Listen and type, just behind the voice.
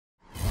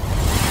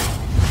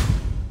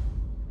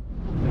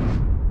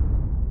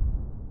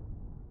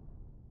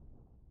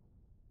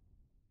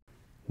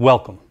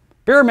Welcome.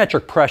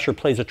 Barometric pressure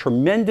plays a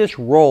tremendous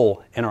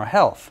role in our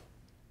health.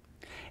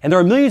 And there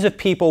are millions of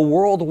people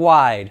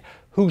worldwide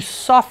who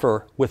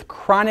suffer with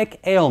chronic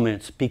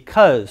ailments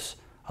because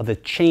of the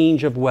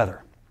change of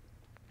weather.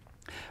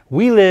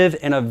 We live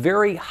in a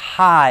very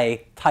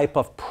high type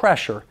of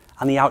pressure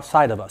on the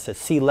outside of us at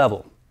sea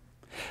level.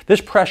 This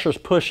pressure is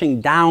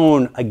pushing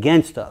down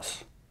against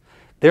us.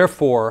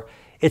 Therefore,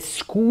 it's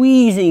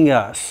squeezing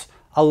us,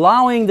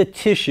 allowing the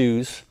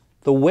tissues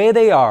the way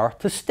they are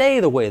to stay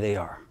the way they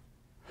are.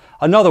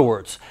 In other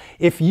words,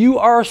 if you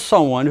are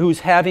someone who's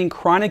having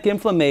chronic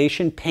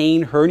inflammation,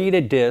 pain,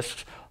 herniated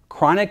discs,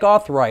 chronic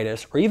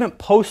arthritis, or even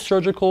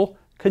post-surgical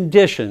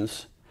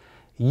conditions,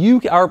 you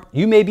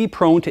may be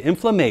prone to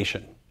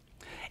inflammation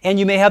and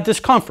you may have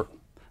discomfort.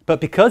 But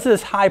because of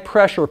this high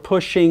pressure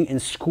pushing and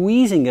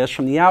squeezing us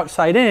from the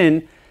outside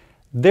in,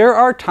 there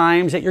are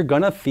times that you're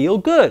going to feel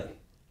good.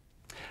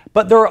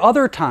 But there are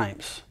other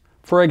times,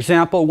 for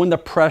example, when the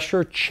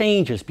pressure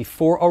changes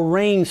before a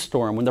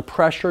rainstorm, when the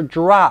pressure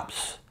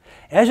drops.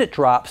 As it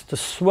drops, the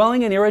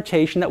swelling and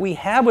irritation that we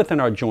have within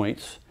our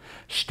joints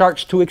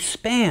starts to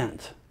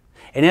expand.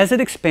 And as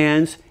it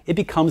expands, it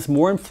becomes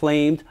more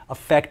inflamed,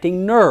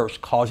 affecting nerves,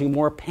 causing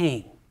more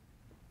pain.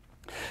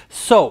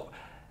 So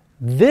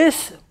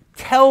this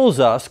tells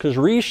us, because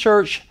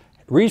research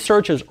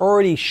has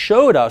already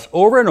showed us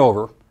over and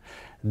over,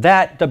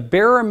 that the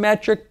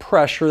barometric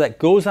pressure that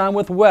goes on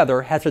with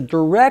weather has a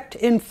direct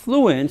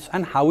influence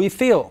on how we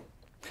feel.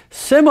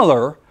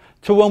 Similar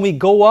to when we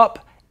go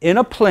up in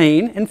a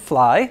plane and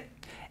fly,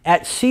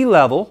 at sea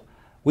level,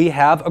 we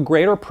have a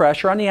greater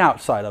pressure on the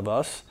outside of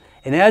us.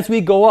 And as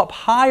we go up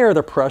higher,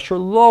 the pressure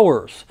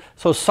lowers.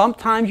 So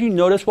sometimes you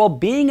notice while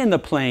being in the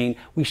plane,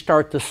 we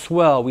start to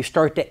swell, we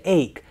start to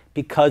ache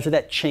because of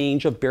that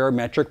change of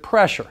barometric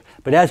pressure.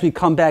 But as we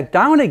come back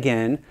down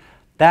again,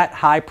 that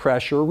high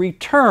pressure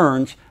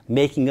returns,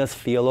 making us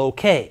feel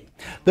okay.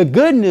 The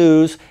good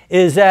news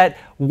is that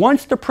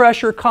once the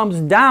pressure comes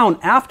down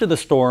after the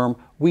storm,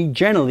 we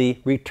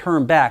generally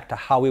return back to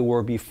how we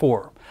were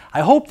before. I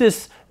hope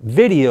this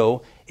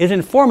video is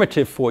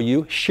informative for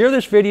you. Share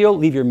this video,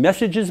 leave your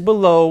messages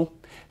below,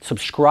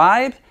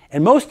 subscribe,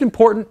 and most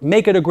important,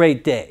 make it a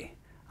great day.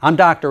 I'm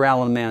Dr.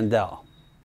 Alan Mandell.